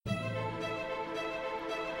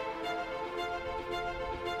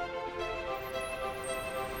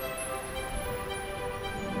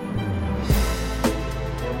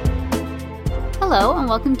Hello, and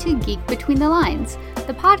welcome to Geek Between the Lines,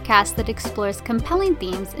 the podcast that explores compelling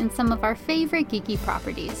themes in some of our favorite geeky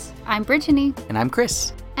properties. I'm Brittany. And I'm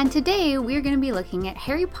Chris. And today we're going to be looking at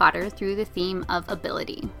Harry Potter through the theme of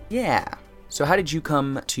ability. Yeah. So how did you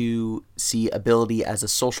come to see ability as a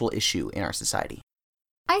social issue in our society?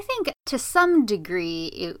 I think to some degree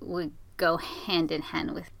it would go hand in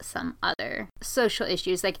hand with some other social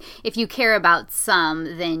issues. Like if you care about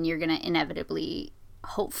some, then you're going to inevitably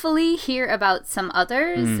hopefully hear about some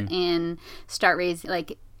others and start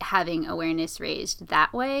having awareness raised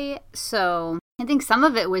that way. So I think some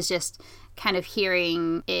of it was just kind of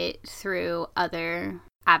hearing it through other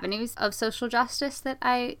avenues of social justice that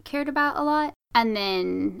I cared about a lot. And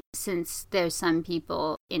then since there's some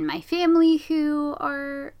people in my family who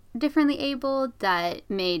are differently abled, that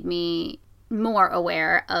made me more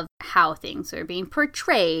aware of how things are being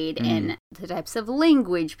portrayed and the types of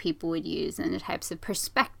language people would use and the types of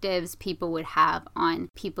perspectives people would have on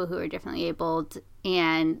people who are differently abled.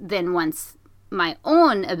 And then once my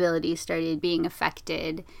own abilities started being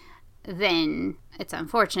affected, then it's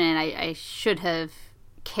unfortunate. I should have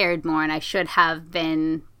cared more, and I should have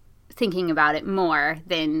been thinking about it more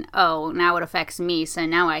than, oh, now it affects me, so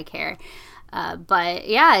now I care. But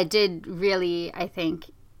yeah, it did really, I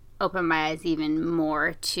think, open my eyes even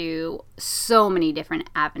more to so many different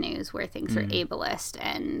avenues where things are ableist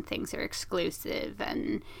and things are exclusive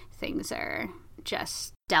and things are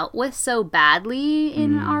just dealt with so badly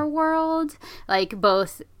in our world, like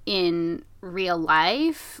both in real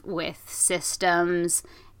life with systems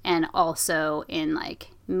and also in like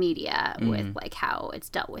media with like how it's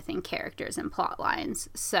dealt with in characters and plot lines.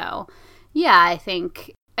 So yeah, I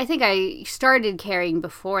think I started caring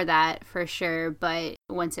before that for sure, but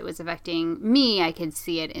once it was affecting me, I could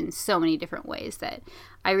see it in so many different ways that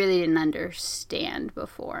I really didn't understand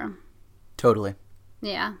before. Totally.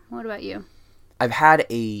 Yeah. What about you? I've had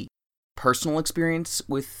a personal experience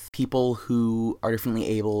with people who are differently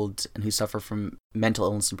abled and who suffer from mental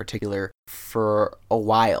illness in particular for a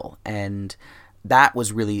while, and that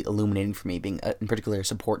was really illuminating for me, being in particular a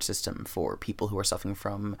support system for people who are suffering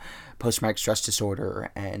from post-traumatic stress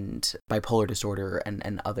disorder and bipolar disorder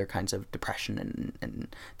and other kinds of depression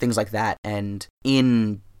and things like that. And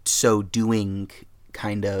in so doing,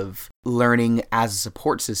 kind of learning as a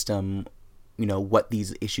support system, you know, what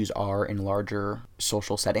these issues are in larger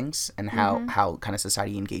social settings and how kind of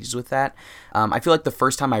society engages with that. I feel like the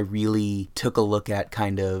first time I really took a look at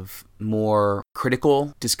kind of more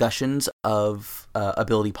critical discussions of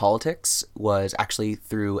ability politics was actually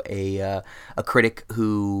through a critic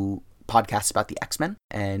who podcasts about the X-Men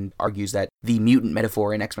and argues that the mutant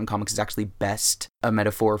metaphor in X-Men comics is actually best a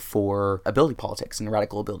metaphor for ability politics and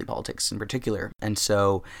radical ability politics in particular. And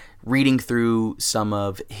so reading through some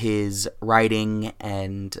of his writing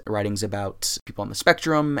and writings about people on the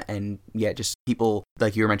spectrum and just people,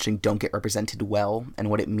 like you were mentioning, don't get represented well and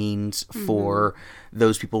what it means for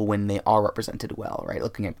those people when they are represented well, right?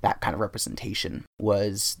 Looking at that kind of representation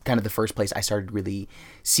was kind of the first place I started really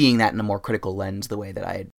seeing that in a more critical lens, the way that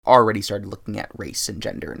I had already started looking at race and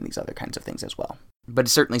gender and these other kinds of things as well. But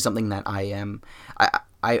it's certainly something that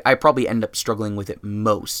I probably end up struggling with it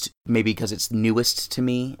most, maybe because it's newest to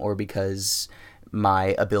me or because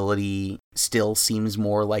my ability still seems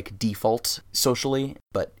more like default socially,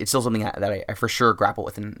 but it's still something that I for sure grapple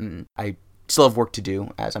with, and I still have work to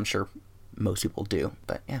do, as I'm sure most people do,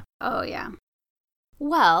 but yeah. Oh, yeah.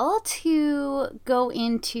 Well, to go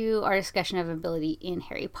into our discussion of ability in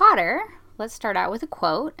Harry Potter, let's start out with a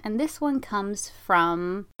quote, and this one comes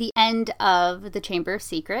from the end of the Chamber of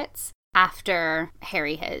Secrets, after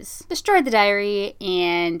Harry has destroyed the diary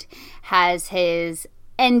and has his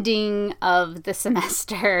ending of the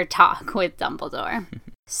semester talk with Dumbledore.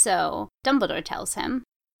 So Dumbledore tells him,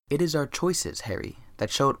 "It is our choices, Harry, that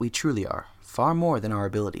show what we truly are, far more than our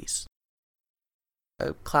abilities."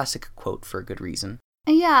 A classic quote for a good reason.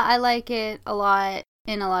 Yeah, I like it a lot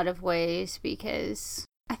in a lot of ways because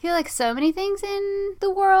I feel like so many things in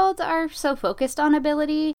the world are so focused on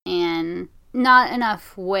ability and not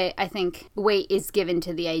enough weight is given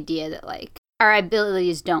to the idea that like our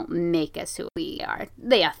abilities don't make us who we are.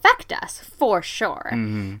 They affect us for sure.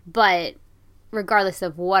 But regardless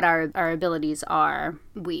of what our abilities are,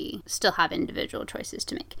 we still have individual choices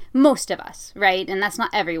to make. Most of us, right? And that's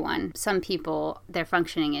not everyone. Some people, their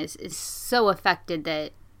functioning is so affected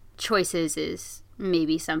that choices is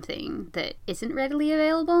maybe something that isn't readily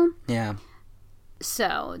available. Yeah.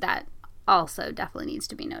 So that also definitely needs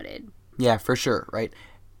to be noted. Yeah, for sure, right?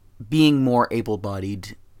 Being more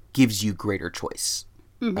able-bodied gives you greater choice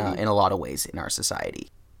in a lot of ways in our society.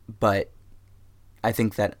 But I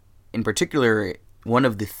think that in particular one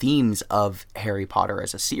of the themes of Harry Potter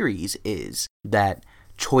as a series is that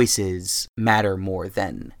choices matter more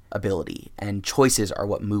than ability, and choices are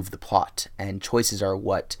what move the plot, and choices are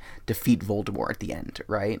what defeat Voldemort at the end,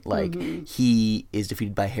 right? Like, he is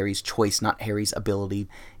defeated by Harry's choice, not Harry's ability.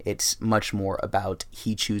 It's much more about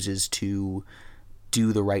he chooses to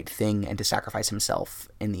do the right thing and to sacrifice himself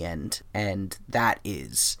in the end, and that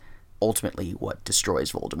is ultimately what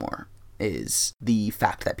destroys Voldemort, is the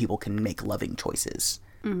fact that people can make loving choices.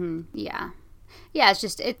 Yeah, it's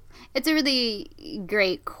just it's a really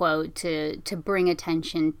great quote to bring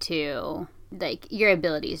attention to, like, your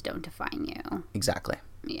abilities don't define you. Exactly.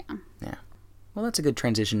 Yeah. Well, that's a good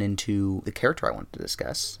transition into the character I wanted to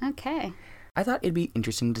discuss. Okay. I thought it'd be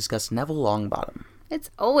interesting to discuss Neville Longbottom. It's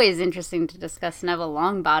always interesting to discuss Neville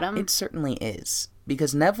Longbottom. It certainly is,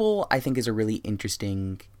 because Neville, I think, is a really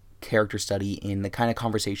interesting character study in the kind of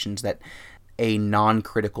conversations that a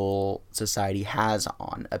non-critical society has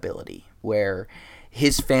on ability, where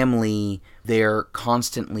his family, they're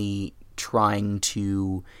constantly trying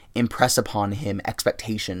to impress upon him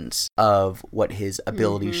expectations of what his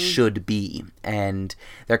ability should be, and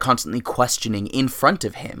they're constantly questioning in front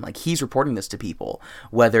of him, like, he's reporting this to people,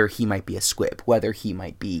 whether he might be a squib, whether he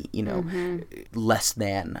might be, less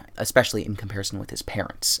than, especially in comparison with his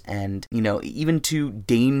parents, and, even to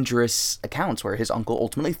dangerous accounts where his uncle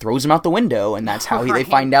ultimately throws him out the window, and that's how they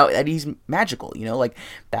find out that he's magical. Like,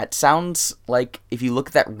 that sounds like, if you look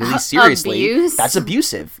at that really seriously, that's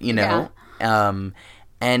abusive, Yeah.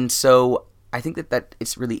 And so I think that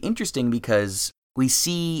it's really interesting, because we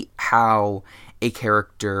see how a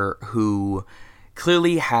character who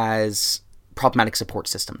clearly has problematic support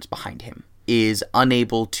systems behind him is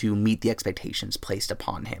unable to meet the expectations placed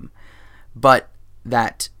upon him, but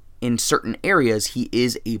that in certain areas he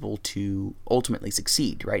is able to ultimately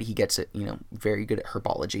succeed, right? He gets it, very good at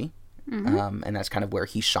herbology, and that's kind of where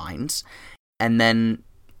he shines. And then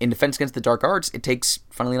in Defense Against the Dark Arts, it takes,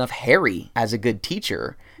 funnily enough, Harry as a good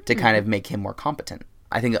teacher to kind of make him more competent.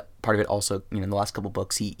 I think part of it also, in the last couple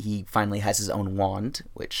books, he finally has his own wand,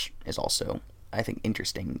 which is also, I think,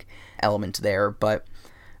 interesting element there. But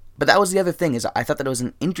that was the other thing, is I thought that it was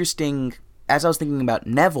an interesting, as I was thinking about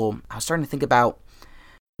Neville, I was starting to think about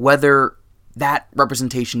whether that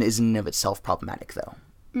representation is in and of itself problematic, though.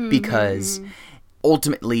 Because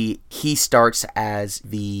ultimately, he starts as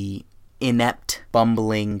the inept,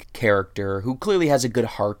 bumbling character who clearly has a good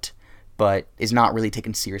heart, but is not really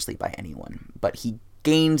taken seriously by anyone. But he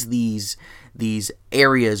gains these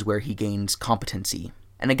areas where he gains competency.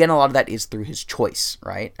 And again, a lot of that is through his choice,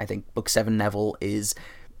 right? I think Book 7 Neville is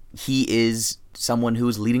someone who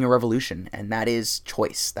is leading a revolution, and that is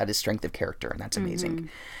choice. That is strength of character, and that's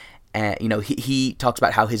amazing. And, he talks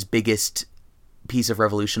about how his biggest piece of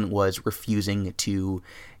revolution was refusing to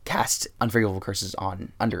cast unforgivable curses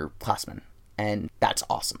on underclassmen, and that's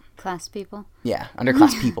awesome. Class people? Yeah,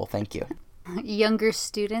 underclass people, thank you. Younger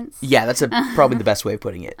students? Yeah, that's probably the best way of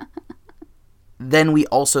putting it. Then we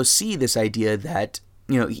also see this idea that,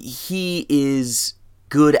 he is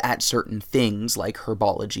good at certain things, like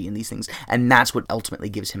herbology and these things, and that's what ultimately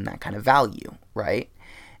gives him that kind of value, right?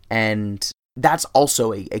 And that's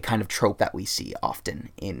also a kind of trope that we see often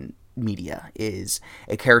in media, is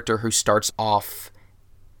a character who starts off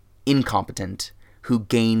incompetent, who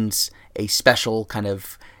gains a special kind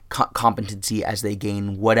of competency as they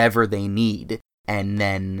gain whatever they need, and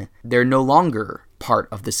then they're no longer part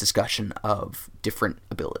of this discussion of different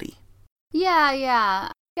ability.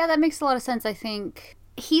 Yeah, that makes a lot of sense. I think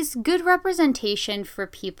he's good representation for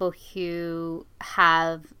people who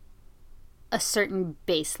have a certain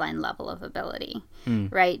baseline level of ability,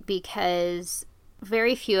 right? Because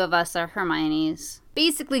very few of us are Hermione's.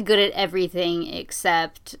 Basically good at everything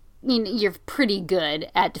except, you're pretty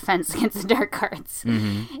good at Defense Against the Dark Arts,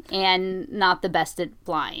 and not the best at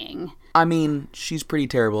flying. I mean, she's pretty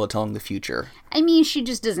terrible at telling the future. I mean, she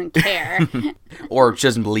just doesn't care. Or she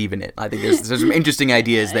doesn't believe in it. I think there's some interesting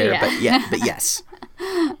ideas there, but yes.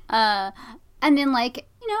 And then,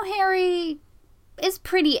 Harry is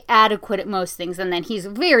pretty adequate at most things, and then he's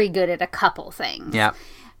very good at a couple things. Yeah.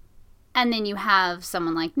 And then you have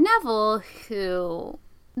someone like Neville, who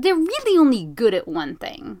they're really only good at one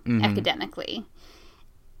thing academically.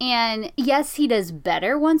 And yes, he does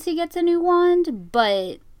better once he gets a new wand,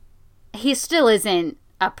 but he still isn't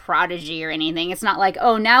a prodigy or anything. It's not like,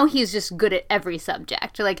 oh, now he's just good at every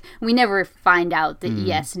subject. Like, we never find out that,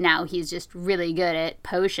 yes, now he's just really good at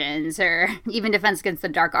potions or even Defense Against the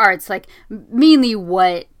Dark Arts. Like, mainly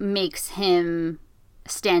what makes him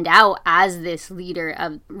stand out as this leader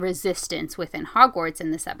of resistance within Hogwarts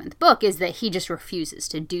in the 7th book is that he just refuses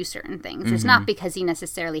to do certain things. It's not because he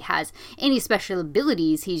necessarily has any special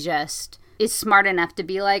abilities. He just is smart enough to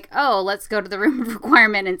be like, oh, let's go to the room of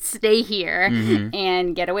requirement and stay here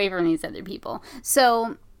and get away from these other people.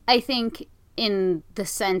 So I think in the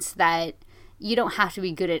sense that you don't have to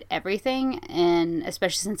be good at everything, and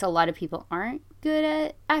especially since a lot of people aren't good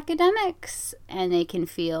at academics and they can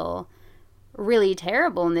feel really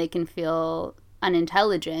terrible and they can feel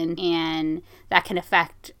unintelligent, and that can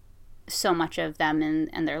affect so much of them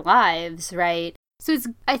and their lives, right? So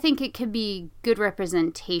I think it could be good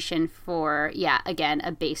representation for, again,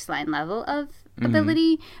 a baseline level of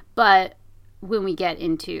ability. But when we get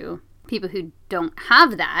into people who don't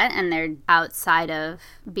have that and they're outside of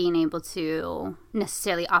being able to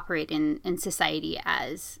necessarily operate in society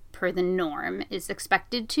as per the norm is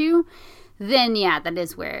expected to, then that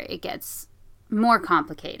is where it gets more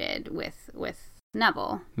complicated with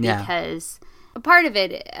Neville. Because a part of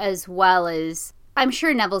it as well is, I'm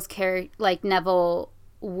sure Neville's character, like Neville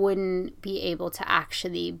wouldn't be able to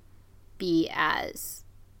actually be as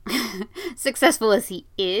successful as he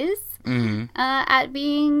is at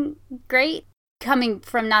being great, coming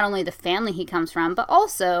from not only the family he comes from, but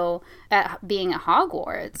also at being at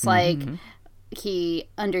Hogwarts. Like, he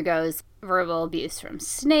undergoes verbal abuse from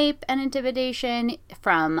Snape and intimidation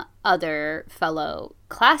from other fellow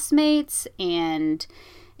classmates and,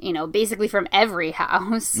 basically from every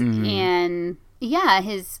house. And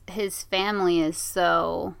his family is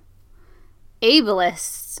so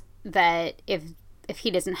ableist that if he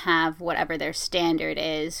doesn't have whatever their standard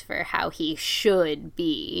is for how he should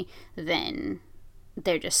be, then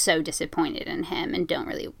they're just so disappointed in him and don't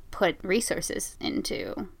really put resources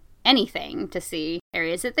into anything to see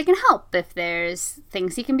areas that they can help if there's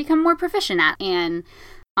things he can become more proficient at. And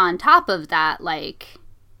on top of that, like,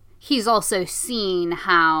 he's also seen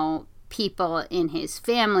how people in his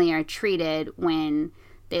family are treated when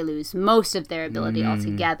they lose most of their ability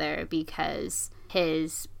altogether, because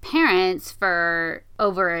his parents for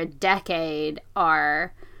over a decade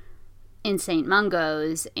are insane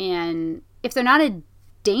mungos, and if they're not a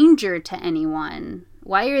danger to anyone,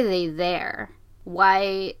 why are they there?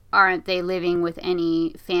 Why aren't they living with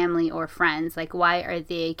any family or friends? Like, why are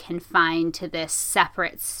they confined to this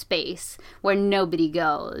separate space where nobody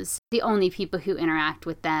goes? The only people who interact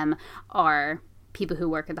with them are people who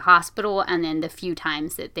work at the hospital, and then the few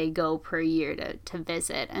times that they go per year to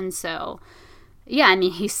visit. And so,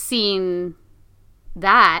 he's seen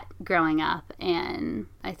that growing up, and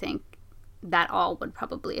I think that all would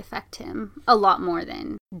probably affect him a lot more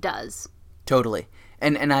than does. Totally.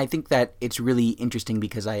 And I think that it's really interesting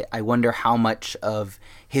because I wonder how much of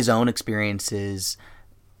his own experiences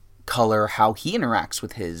color how he interacts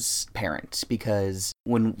with his parents. Because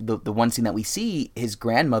when the one scene that we see, his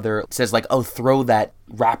grandmother says, like, oh, throw that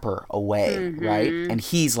wrapper away, right? And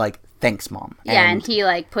he's like, thanks, Mom. And he,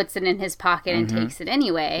 like, puts it in his pocket and takes it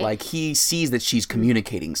anyway. Like, he sees that she's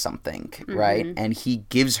communicating something, right? And he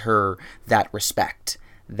gives her that respect.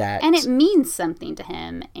 And it means something to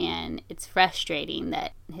him, and it's frustrating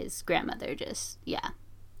that his grandmother just,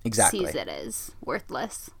 exactly sees it as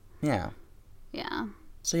worthless. Yeah. Yeah.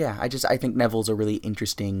 So I think Neville's a really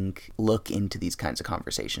interesting look into these kinds of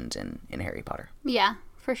conversations in Harry Potter. Yeah,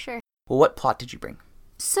 for sure. Well, what plot did you bring?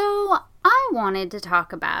 So I wanted to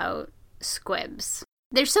talk about squibs.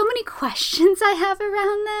 There's so many questions I have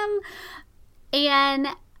around them,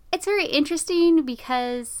 and it's very interesting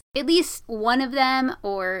because at least one of them,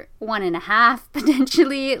 or one and a half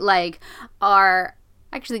potentially, like, are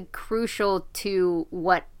actually crucial to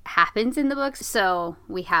what happens in the books. So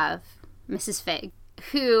we have Mrs. Fig,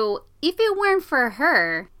 who, if it weren't for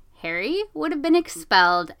her, Harry would have been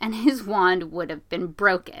expelled and his wand would have been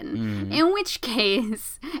broken. In which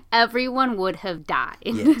case, everyone would have died.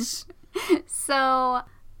 Yes. So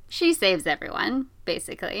she saves everyone,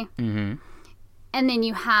 basically. And then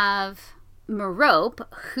you have Merope,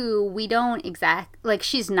 who we don't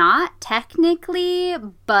she's not technically,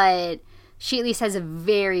 but she at least has a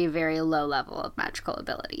very, very low level of magical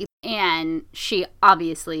ability. And she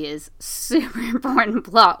obviously is super important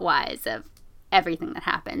plot-wise of everything that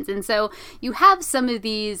happens. And so you have some of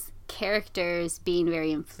these characters being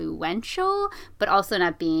very influential, but also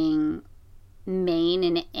not being main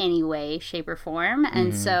in any way, shape, or form.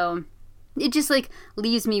 And so it just, like,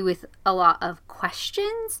 leaves me with a lot of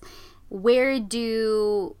questions. Where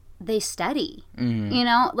do they study? You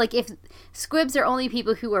know, like, if squibs are only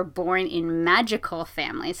people who are born in magical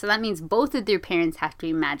families, so that means both of their parents have to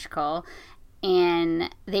be magical,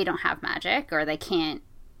 and they don't have magic, or they can't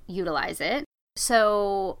utilize it.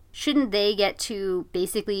 So shouldn't they get to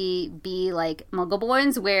basically be like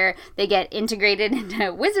Muggleborns, where they get integrated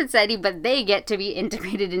into Wizard Society, but they get to be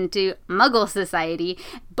integrated into Muggle Society,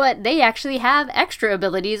 but they actually have extra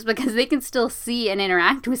abilities because they can still see and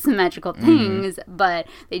interact with some magical things, but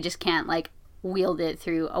they just can't like wield it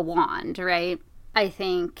through a wand, right? I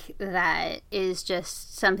think that is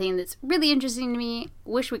just something that's really interesting to me.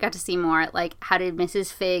 Wish we got to see more. Like, how did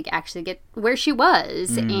Mrs. Fig actually get where she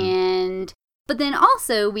was? But then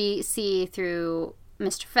also we see through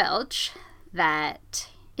Mr. Filch that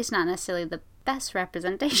it's not necessarily the best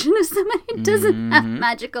representation of someone who doesn't have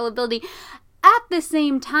magical ability. At the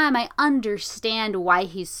same time, I understand why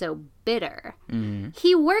he's so bitter.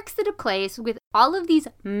 He works at a place with all of these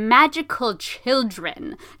magical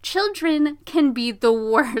children. Children can be the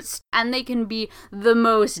worst, and they can be the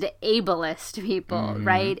most ableist people,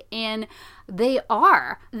 right? And they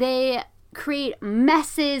are. They create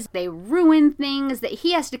messes, they ruin things that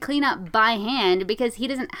he has to clean up by hand because he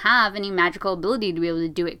doesn't have any magical ability to be able to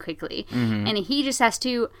do it quickly. And he just has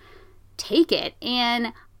to take it.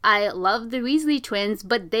 And I love the Weasley twins,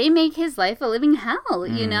 but they make his life a living hell,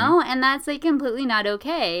 you know? And that's like completely not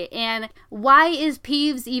okay. And why is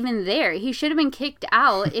Peeves even there? He should have been kicked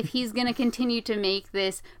out if he's going to continue to make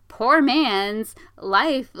this poor man's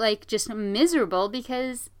life like just miserable,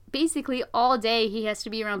 because basically all day he has to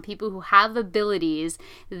be around people who have abilities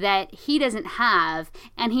that he doesn't have,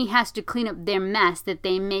 and he has to clean up their mess that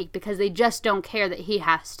they make because they just don't care that he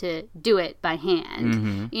has to do it by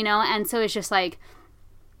hand, you know? And so it's just like,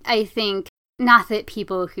 I think, not that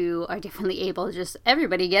people who are differently able, just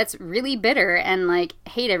everybody gets really bitter and like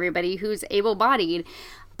hate everybody who's able-bodied,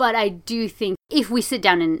 but I do think if we sit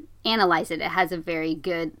down and analyze it, it has a very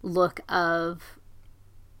good look of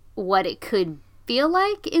what it could feel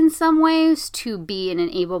like in some ways to be in an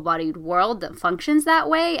able-bodied world that functions that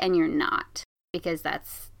way, and you're not, because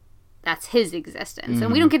that's his existence.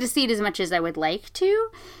 And we don't get to see it as much as I would like to,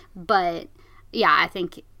 but yeah, I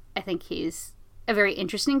think he's a very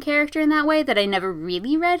interesting character in that way, that I never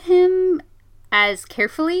really read him as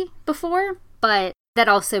carefully before. But that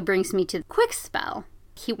also brings me to Quickspell.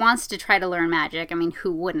 He wants to try to learn magic. I mean,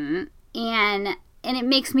 who wouldn't? And it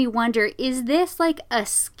makes me wonder, is this like a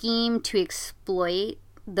scheme to exploit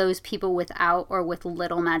those people without or with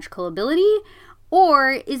little magical ability? Or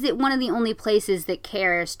is it one of the only places that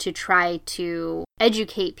cares to try to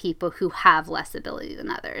educate people who have less ability than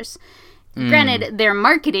others? Granted, their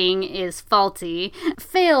marketing is faulty,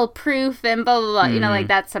 fail-proof, and blah, blah, blah. You know, like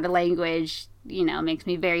that sort of language, you know, makes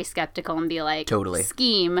me very skeptical and be like, totally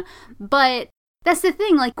scheme. But that's the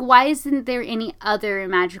thing, like, why isn't there any other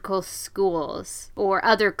magical schools or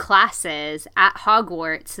other classes at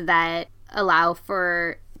Hogwarts that allow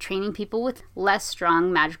for training people with less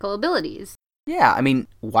strong magical abilities? Yeah, I mean,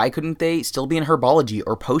 why couldn't they still be in herbology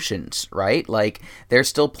or potions, right? Like, there's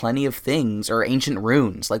still plenty of things, or ancient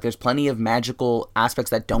runes. Like, there's plenty of magical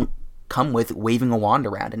aspects that don't come with waving a wand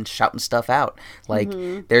around and shouting stuff out. Like,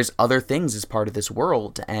 there's other things as part of this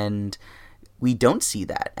world, and we don't see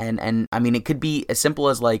that. And I mean, it could be as simple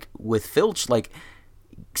as, like, with Filch, like,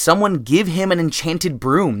 someone give him an enchanted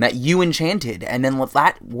broom that you enchanted, and then let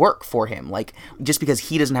that work for him. Like, just because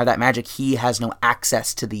he doesn't have that magic, he has no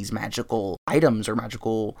access to these magical items or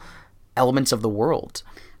magical elements of the world.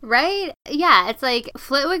 Right? Yeah, it's like,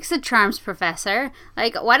 Flitwick's a charms professor.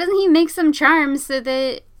 Like, why doesn't he make some charms so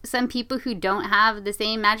that some people who don't have the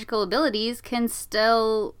same magical abilities can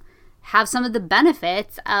still have some of the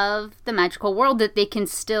benefits of the magical world that they can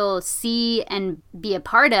still see and be a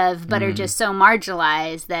part of, but are just so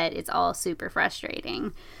marginalized that it's all super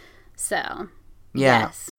frustrating. So, yeah.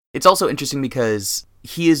 Yes. It's also interesting because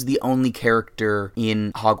he is the only character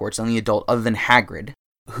in Hogwarts, only adult other than Hagrid,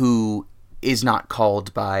 who is not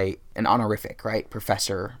called by an honorific, right?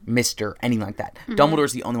 Professor, Mr., anything like that.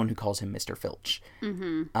 Dumbledore's the only one who calls him Mr. Filch.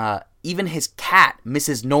 Even his cat,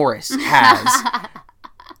 Mrs. Norris, has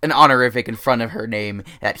an honorific in front of her name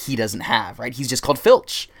that he doesn't have, right? He's just called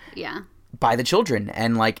Filch. Yeah. By the children.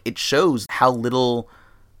 And, like, it shows how little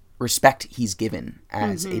respect he's given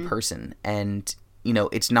as a person. And, you know,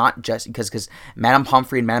 it's not just because Madame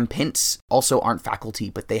Pomfrey and Madame Pince also aren't faculty,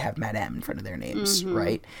 but they have Madame in front of their names,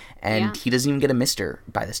 right? And he doesn't even get a Mr.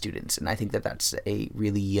 by the students. And I think that that's a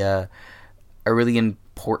really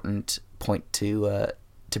important point to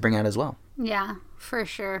bring out as well. Yeah, for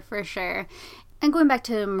sure, for sure. And going back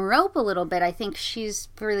to Merope a little bit, I think she's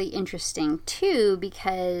really interesting too,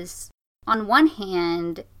 because on one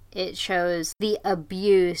hand, it shows the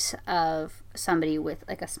abuse of somebody with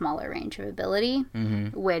like a smaller range of ability,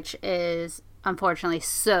 which is unfortunately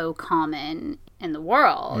so common in the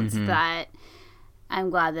world that I'm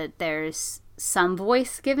glad that there's some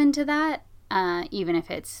voice given to that, even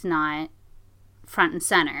if it's not front and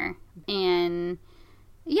center. And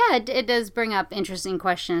yeah, it does bring up interesting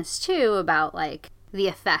questions too about like the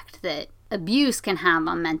effect that abuse can have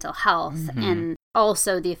on mental health, and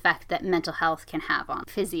also the effect that mental health can have on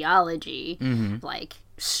physiology. Like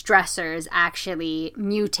stressors actually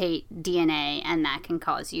mutate DNA, and that can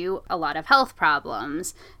cause you a lot of health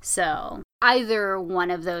problems. So either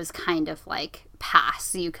one of those kind of like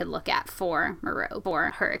paths you could look at for Moreau,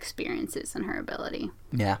 for her experiences and her ability.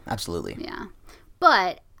 Yeah, absolutely. Yeah.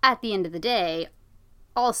 But at the end of the day,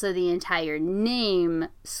 also the entire name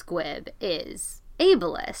Squib is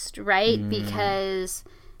ableist, right? Because,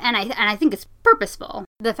 and I think it's purposeful.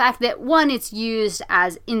 The fact that, one, it's used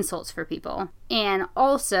as insults for people, and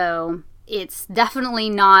also it's definitely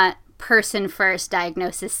not person first,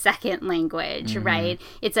 diagnosis second language, right?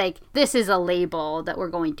 It's like, this is a label that we're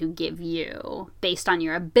going to give you based on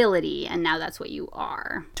your ability, and now that's what you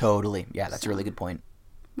are. Totally. Yeah, that's a really good point.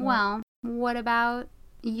 Well, what about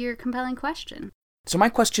your compelling question? So my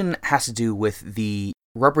question has to do with the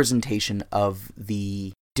representation of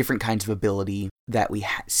the different kinds of ability that we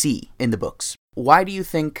see in the books. Why do you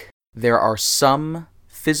think there are some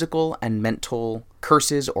physical and mental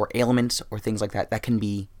curses or ailments or things like that that can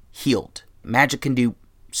be healed? Magic can do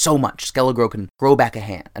so much. Skele-Gro can grow back a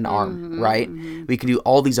hand, an arm, right? We can do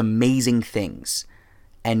all these amazing things.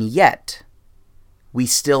 And yet, we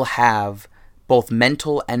still have both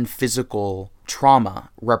mental and physical trauma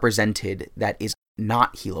represented that is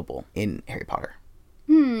not healable in Harry Potter.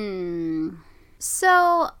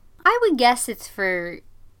 So, I would guess it's for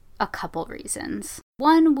a couple reasons.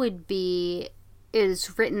 One would be it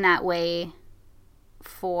is written that way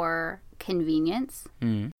for convenience,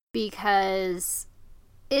 because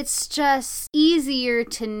it's just easier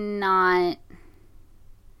to not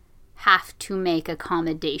have to make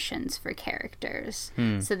accommodations for characters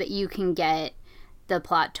so that you can get the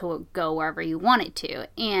plot to go wherever you want it to.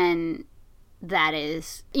 And that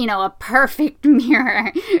is, a perfect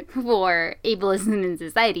mirror for ableism in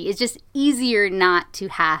society. It's just easier not to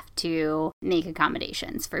have to make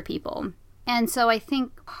accommodations for people. And so I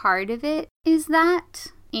think part of it is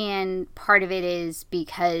that, and part of it is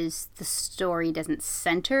because the story doesn't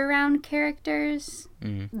center around characters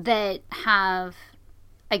that have,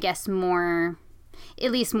 I guess, at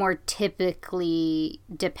least more typically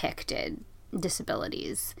depicted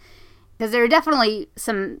disabilities. Because there are definitely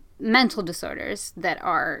some mental disorders that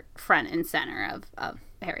are front and center of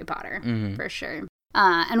Harry Potter, for sure.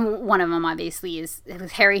 And one of them, obviously, is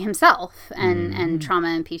Harry himself and trauma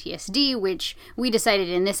and PTSD, which we decided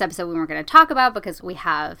in this episode we weren't going to talk about because we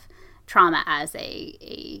have trauma as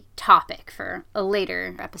a topic for a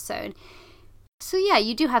later episode. So yeah,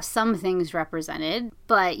 you do have some things represented,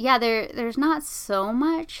 but yeah, there's not so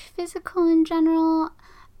much physical in general.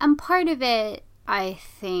 And part of it, I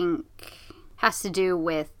think, has to do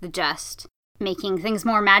with just making things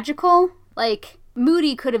more magical. Like,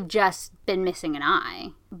 Moody could have just been missing an eye,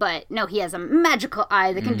 but no, he has a magical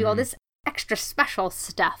eye that can do all this extra special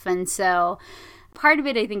stuff. And so part of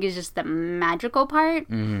it, I think, is just the magical part.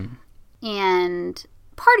 And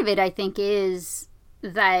part of it, I think, is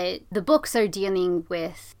that the books are dealing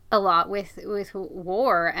with a lot with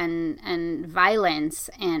war and violence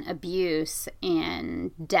and abuse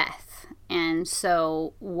and death. And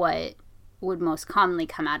so what would most commonly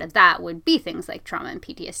come out of that would be things like trauma and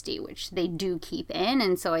PTSD, which they do keep in.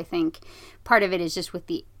 And so I think part of it is just with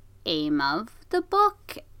the aim of the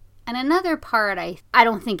book. And another part I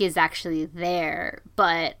don't think is actually there,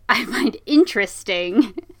 but I find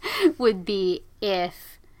interesting would be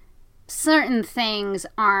if certain things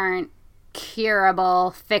aren't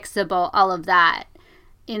curable, fixable, all of that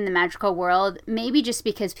in the magical world, maybe just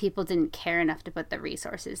because people didn't care enough to put the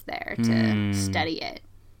resources there to study it.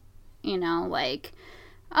 Like,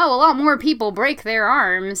 a lot more people break their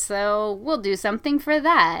arms, so we'll do something for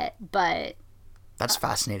that. But that's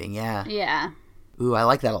fascinating, yeah. Yeah. Ooh, I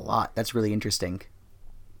like that a lot. That's really interesting.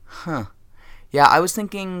 Huh. Yeah, I was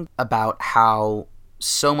thinking about how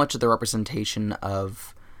so much of the representation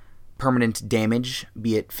of permanent damage,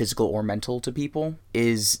 be it physical or mental to people,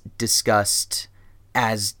 is discussed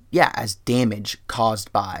as damage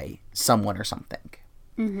caused by someone or something.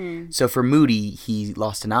 So for Moody, he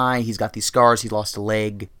lost an eye, he's got these scars, he lost a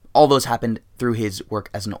leg. All those happened through his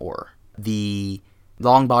work as an Auror. The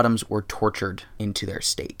Longbottoms were tortured into their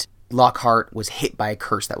state. Lockhart was hit by a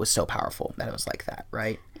curse that was so powerful that it was like that,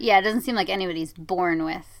 right? Yeah, it doesn't seem like anybody's born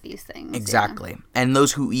with these things. Exactly. Yeah. And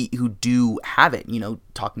those who do have it,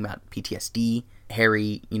 talking about PTSD,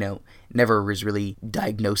 Harry, never was really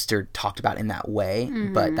diagnosed or talked about in that way,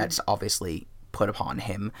 but that's obviously put upon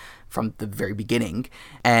him from the very beginning.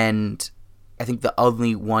 And I think the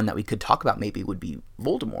only one that we could talk about maybe would be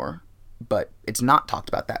Voldemort, but it's not talked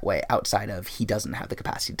about that way outside of he doesn't have the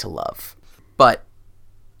capacity to love. But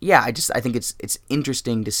yeah, I think it's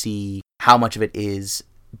interesting to see how much of it is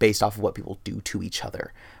based off of what people do to each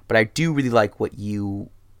other. But I do really like what you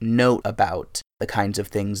note about the kinds of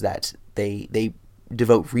things that they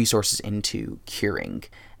devote resources into curing,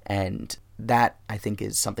 and that I think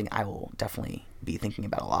is something I will definitely be thinking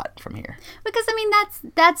about a lot from here. Because I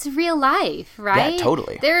mean that's real life, right? Yeah,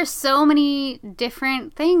 totally. There are so many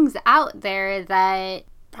different things out there that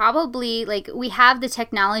probably, like, we have the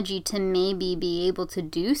technology to maybe be able to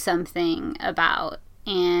do something about,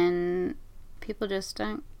 and people just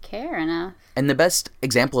don't care enough. And the best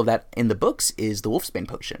example of that in the books is the Wolfsbane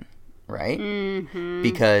potion, right? Mm-hmm.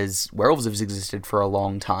 Because werewolves have existed for a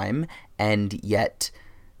long time, and yet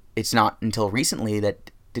it's not until recently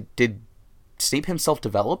that did Snape himself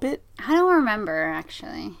develop it? I don't remember,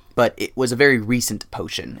 actually. But it was a very recent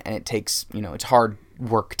potion, and it takes, it's hard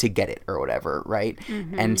work to get it or whatever, right?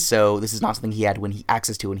 Mm-hmm. And so this is not something he had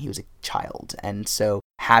access to when he was a child. And so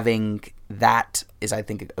having that is, I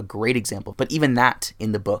think, a great example. But even that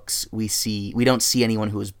in the books, we don't see anyone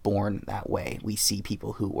who was born that way. We see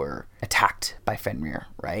people who were attacked by Fenrir,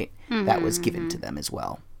 right? Mm-hmm. That was given to them as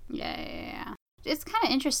well. Yeah. It's kind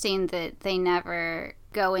of interesting that they never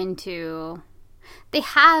go into... They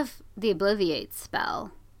have the Obliviate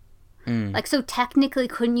spell. Like, so technically,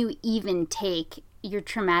 couldn't you even take your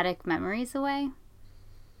traumatic memories away?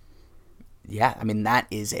 Yeah, I mean, that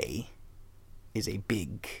is a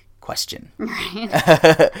big question,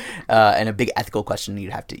 right? And a big ethical question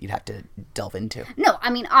you'd have to delve into. No, I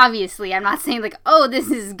mean, obviously, I'm not saying like, oh, this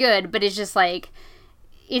is good, but it's just like,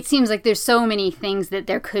 it seems like there's so many things that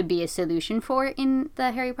there could be a solution for in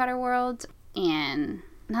the Harry Potter world, and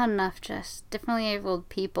not enough just differently abled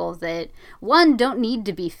people that, one, don't need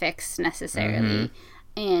to be fixed necessarily,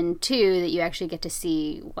 and two, that you actually get to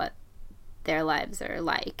see what their lives are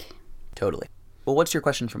like. Totally. Well, what's your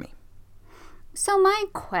question for me? So my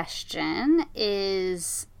question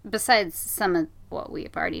is, besides some of what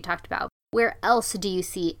we've already talked about, where else do you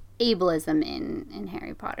see ableism in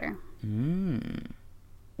Harry Potter?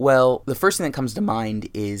 Well, the first thing that comes to mind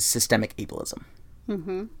is systemic ableism.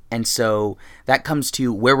 Mm-hmm. And so that comes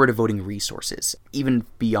to where we're devoting resources. Even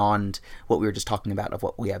beyond what we were just talking about of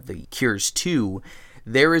what we have the cures to,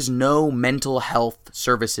 there is no mental health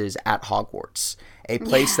services at Hogwarts. A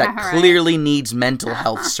place that clearly needs mental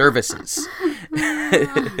health services.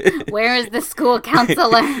 Where is the school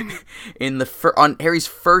counselor? On Harry's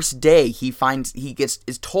first day,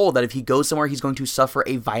 is told that if he goes somewhere, he's going to suffer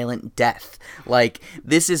a violent death. Like,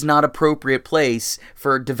 this is not appropriate place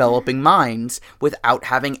for developing minds without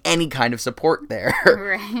having any kind of support there.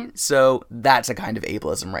 Right. So that's a kind of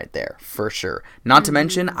ableism right there, for sure. Not to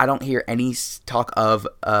mention, I don't hear any talk of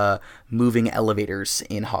moving elevators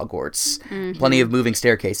in Hogwarts. Plenty of moving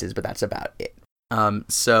staircases, but that's about it.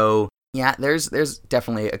 So yeah, there's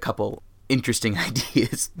definitely a couple interesting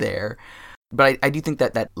ideas there. But I do think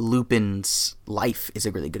that Lupin's life is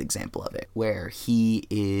a really good example of it, where he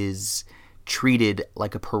is treated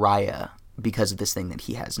like a pariah because of this thing that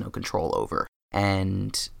he has no control over.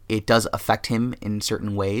 And it does affect him in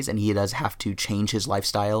certain ways, and he does have to change his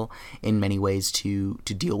lifestyle in many ways to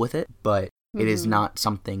deal with it. But it is not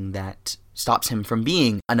something that stops him from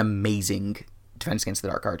being an amazing Defense Against the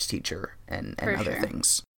Dark Arts teacher and other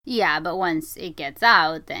things. Yeah, but once it gets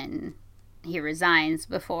out, then he resigns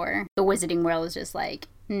before the Wizarding World is just like,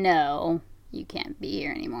 no, you can't be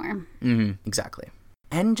here anymore. Mm-hmm, exactly.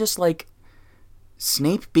 And just like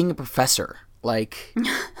Snape being a professor, like...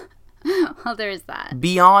 Well, there is that.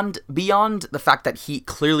 Beyond the fact that he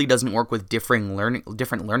clearly doesn't work with different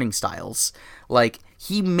learning styles, like,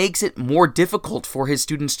 he makes it more difficult for his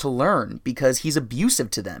students to learn because he's abusive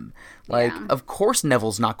to them. Like, of course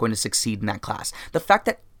Neville's not going to succeed in that class. The fact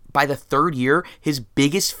that by the third year, his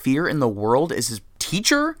biggest fear in the world is his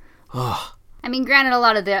teacher? Ugh. I mean, granted, a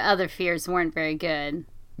lot of the other fears weren't very good.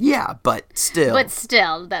 Yeah, but still.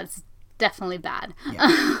 That's definitely bad.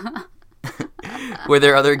 Yeah. Were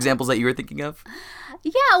there other examples that you were thinking of?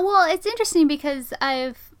 Yeah, well, it's interesting because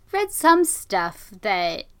I've read some stuff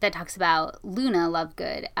that talks about Luna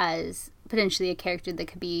Lovegood as potentially a character that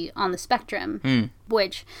could be on the spectrum,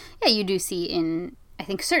 which, yeah, you do see in, I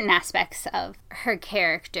think, certain aspects of her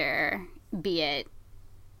character, be it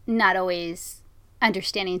not always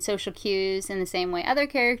understanding social cues in the same way other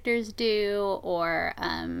characters do, or,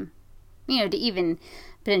 to even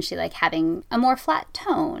potentially like having a more flat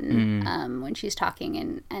tone when she's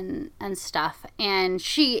talking and stuff. And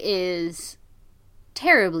she is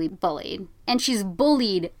terribly bullied. And she's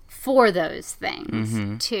bullied for those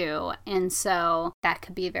things, too. And so that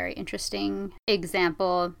could be a very interesting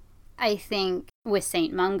example. I think with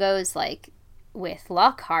St. Mungo's, like with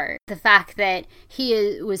Lockhart, the fact that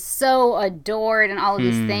he was so adored and all of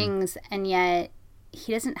these things, and yet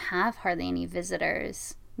he doesn't have hardly any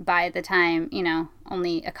visitors by the time,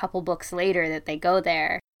 only a couple books later that they go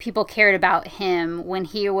there. People cared about him when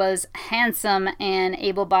he was handsome and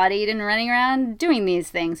able-bodied and running around doing these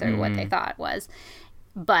things, or what they thought was.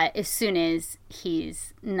 But as soon as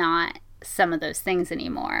he's not some of those things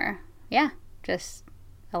anymore, just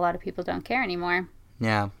a lot of people don't care anymore.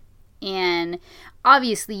 Yeah. And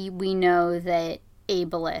obviously we know that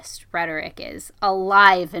ableist rhetoric is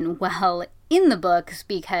alive and well in the books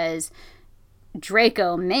because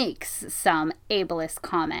Draco makes some ableist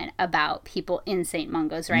comment about people in St.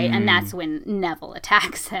 Mungo's, right? And that's when Neville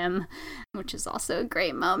attacks him, which is also a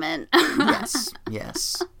great moment.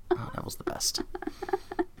 Yes. Oh, Neville's the best.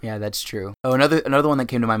 Yeah, that's true. Oh, another one that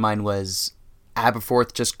came to my mind was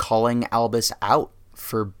Aberforth just calling Albus out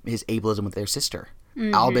for his ableism with their sister.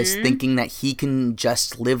 Albus thinking that he can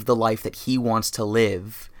just live the life that he wants to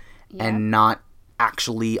live and not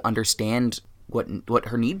actually understand what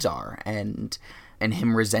her needs are, and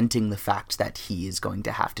him resenting the fact that he is going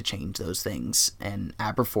to have to change those things, and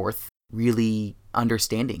Aberforth really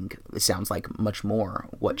understanding, it sounds like, much more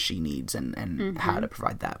what she needs and how to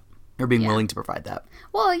provide that, or being willing to provide that.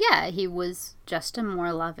 Well, yeah, he was just a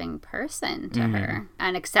more loving person to her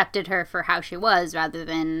and accepted her for how she was rather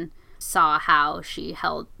than saw how she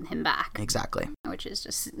held him back. Exactly. Which is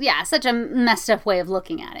just, such a messed up way of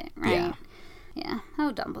looking at it, right? Yeah.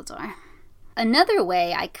 Oh, Dumbledore. Another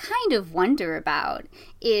way I kind of wonder about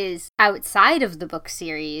is outside of the book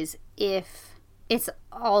series, if it's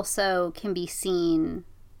also can be seen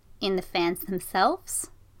in the fans themselves.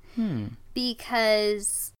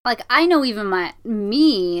 Because, like, I know even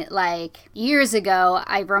me, years ago,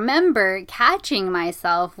 I remember catching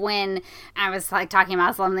myself when I was, talking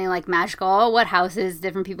about something like magical, what houses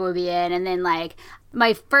different people would be in, and then,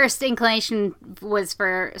 my first inclination was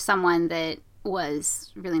for someone that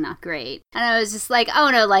was really not great. And I was just like,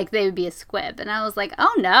 oh no, they would be a squib. And I was like,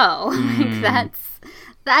 oh no, that's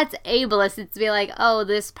ableist. It's to be like, oh,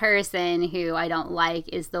 this person who I don't like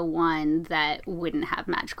is the one that wouldn't have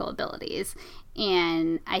magical abilities.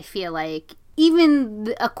 And I feel like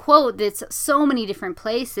even a quote that's so many different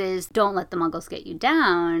places, don't let the Muggles get you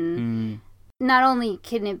down, not only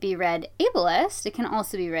can it be read ableist, it can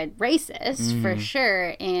also be read racist, for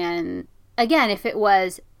sure. And again, if it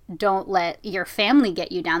was, don't let your family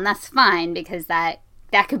get you down, that's fine, because that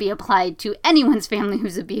could be applied to anyone's family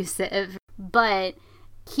who's abusive. But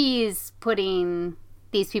he's putting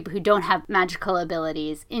these people who don't have magical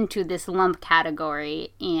abilities into this lump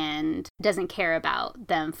category and doesn't care about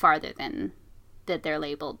them farther than that they're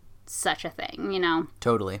labeled such a thing,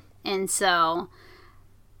 Totally. And so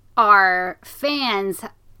are fans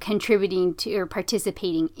contributing to or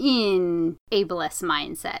participating in ableist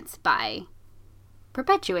mindsets by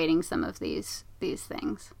perpetuating some of these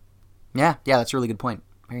things? Yeah, that's a really good point.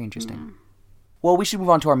 Very interesting. Well, we should move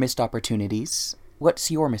on to our missed opportunities.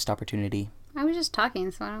 What's your missed opportunity? I was just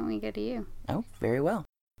talking, so why don't we go to you? Oh, very well.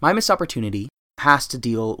 My missed opportunity has to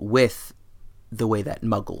deal with the way that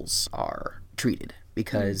Muggles are treated,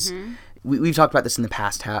 because we've talked about this in the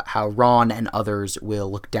past, how Ron and others will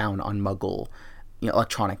look down on Muggle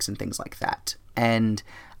electronics and things like that. And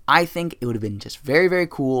I think it would have been just very, very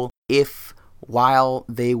cool if, while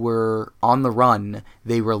they were on the run,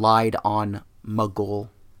 they relied on Muggle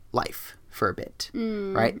life for a bit,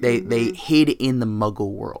 right? They hid in the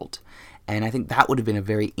Muggle world. And I think that would have been a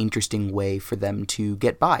very interesting way for them to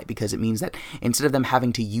get by, because it means that instead of them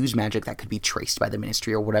having to use magic that could be traced by the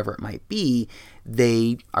Ministry or whatever it might be,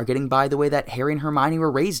 they are getting by the way that Harry and Hermione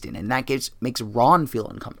were raised in. And that makes Ron feel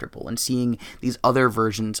uncomfortable, and seeing these other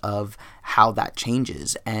versions of how that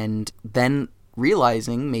changes. And then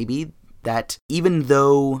realizing maybe that even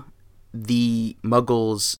though the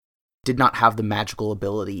Muggles did not have the magical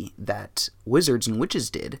ability that wizards and witches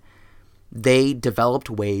did, they developed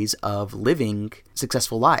ways of living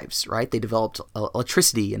successful lives, right? They developed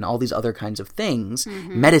electricity and all these other kinds of things,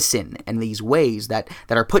 medicine, and these ways that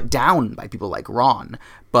are put down by people like Ron,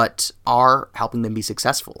 but are helping them be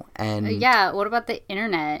successful. And yeah, what about the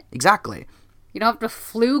internet? Exactly. You don't have to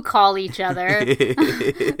flu call each other.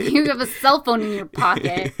 You have a cell phone in your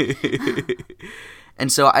pocket. And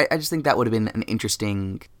so I just think that would have been an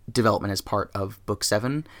interesting development as part of Book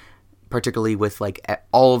 7. particularly with like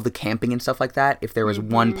all of the camping and stuff like that, if there was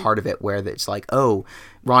one part of it where it's like, oh,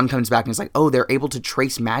 Ron comes back and it's like, oh, they're able to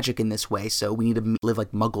trace magic in this way, so we need to live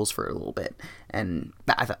like muggles for a little bit. And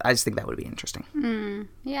I just think that would be interesting.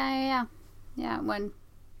 Yeah.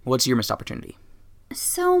 What's your missed opportunity?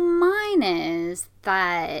 So mine is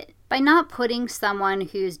that by not putting someone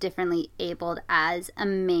who's differently abled as a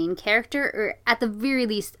main character, or at the very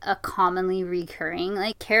least a commonly recurring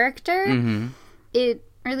like character, it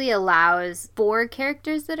really allows for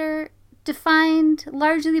characters that are defined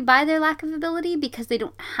largely by their lack of ability, because they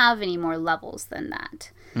don't have any more levels than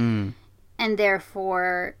that. And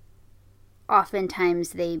therefore,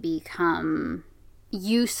 oftentimes they become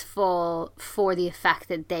useful for the effect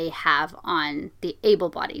that they have on the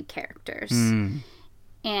able-bodied characters.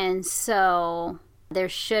 And so there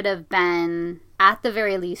should have been, at the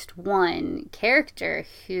very least, one character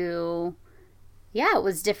who,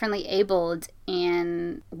 was differently abled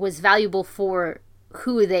and was valuable for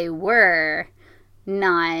who they were,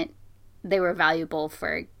 not they were valuable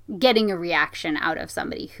for getting a reaction out of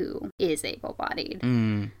somebody who is able-bodied.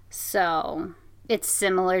 So it's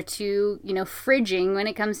similar to, fridging when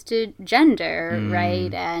it comes to gender,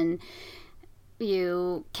 right? And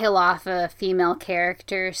you kill off a female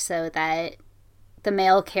character so that the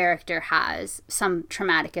male character has some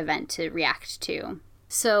traumatic event to react to.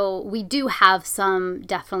 So we do have some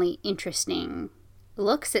definitely interesting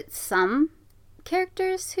looks at some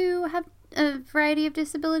characters who have a variety of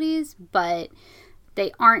disabilities, but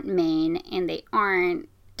they aren't main and they aren't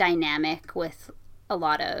dynamic with a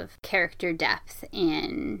lot of character depth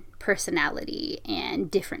and personality and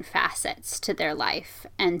different facets to their life.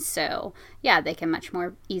 And so, they can much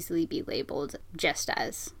more easily be labeled just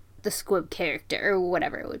as the squib character or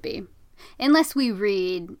whatever it would be. Unless we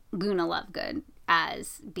read Luna Lovegood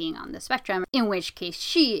as being on the spectrum, in which case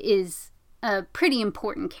she is a pretty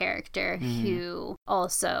important character who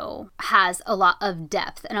also has a lot of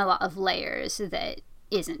depth and a lot of layers that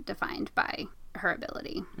isn't defined by her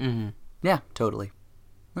ability. Yeah, totally.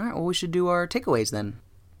 All right, well, we should do our takeaways then.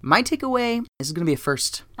 My takeaway is going to be a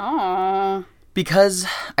first. Aww. Because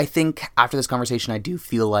I think after this conversation, I do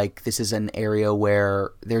feel like this is an area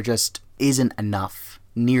where there just isn't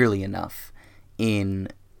nearly enough in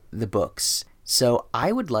the books. So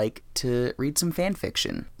I would like to read some fan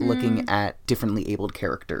fiction looking at differently abled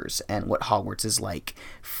characters and what Hogwarts is like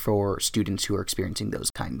for students who are experiencing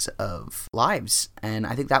those kinds of lives. And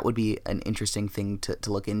I think that would be an interesting thing to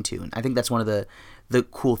look into. And I think that's one of the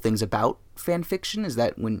cool things about fan fiction, is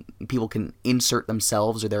that when people can insert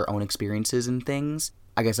themselves or their own experiences in things,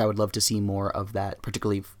 I guess I would love to see more of that,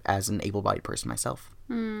 particularly as an able-bodied person myself.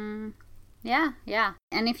 Yeah.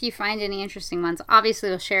 And if you find any interesting ones, obviously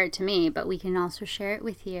you'll share it to me, but we can also share it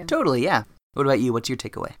with you. Totally, yeah. What about you? What's your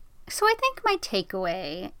takeaway? So I think my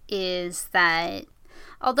takeaway is that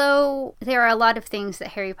although there are a lot of things that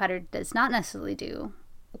Harry Potter does not necessarily do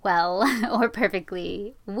well or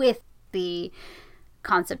perfectly with the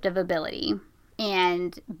concept of ability,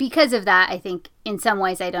 and because of that, I think in some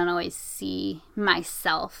ways I don't always see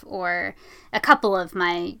myself or a couple of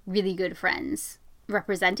my really good friends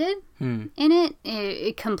represented in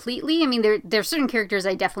it completely. I mean, there are certain characters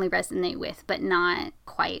I definitely resonate with, but not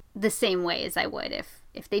quite the same way as I would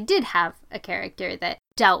if they did have a character that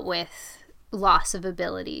dealt with loss of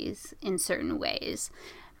abilities in certain ways.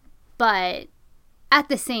 But at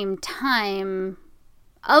the same time,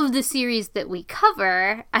 of the series that we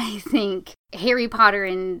cover, I think Harry Potter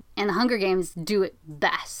and the Hunger Games do it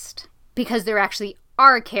best, because there actually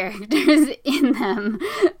are characters in them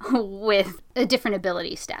with a different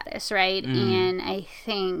ability status, right? And I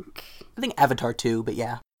think Avatar too, but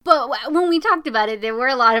yeah. But when we talked about it, there were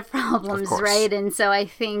a lot of problems, right? And so I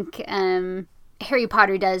think Harry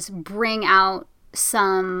Potter does bring out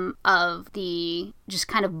some of the just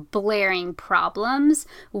kind of blaring problems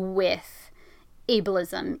with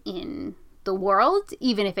ableism in the world,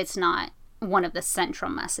 even if it's not one of the central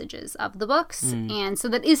messages of the books. And so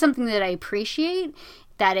that is something that I appreciate,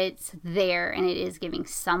 that it's there and it is giving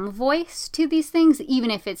some voice to these things, even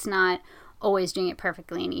if it's not always doing it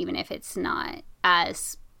perfectly and even if it's not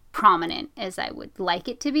as prominent as I would like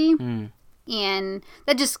it to be. And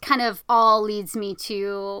that just kind of all leads me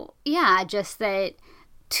to, just that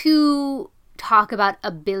to talk about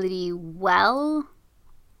ability well,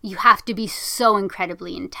 you have to be so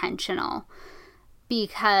incredibly intentional,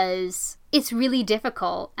 because it's really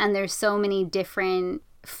difficult and there's so many different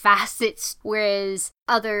facets, whereas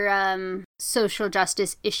other social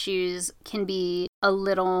justice issues can be a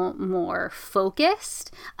little more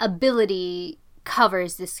focused. Ability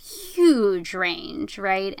covers this huge range,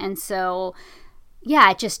 right? And so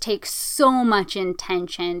yeah, it just takes so much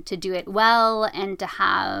intention to do it well and to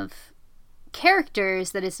have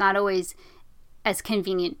characters that it's not always as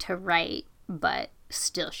convenient to write, but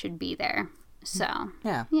still should be there. So,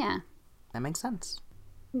 Yeah. Yeah. That makes sense.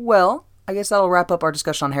 Well, I guess that'll wrap up our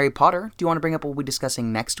discussion on Harry Potter. Do you want to bring up what we'll be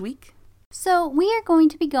discussing next week? So, we are going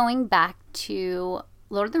to be going back to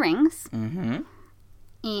Lord of the Rings. Mm-hmm.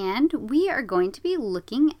 And we are going to be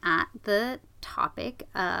looking at the topic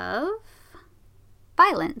of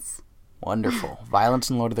violence. Wonderful. Violence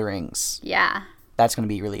in Lord of the Rings. Yeah. That's going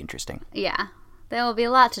to be really interesting. Yeah. There will be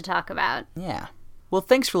a lot to talk about. Yeah. Well,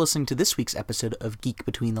 thanks for listening to this week's episode of Geek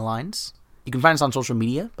Between the Lines. You can find us on social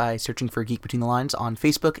media by searching for Geek Between the Lines on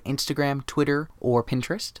Facebook, Instagram, Twitter, or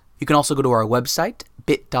Pinterest. You can also go to our website,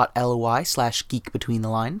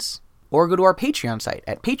 bit.ly/geekbetweenthelines, or go to our Patreon site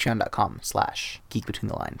at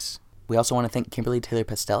patreon.com/geekbetweenthelines. We also want to thank Kimberly Taylor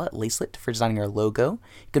Pastel at Lacelet for designing our logo. You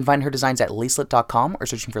can find her designs at lacelet.com or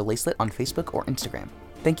searching for Lacelet on Facebook or Instagram.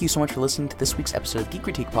 Thank you so much for listening to this week's episode of Geek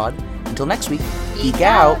Critique Pod. Until next week, geek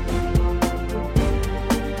out!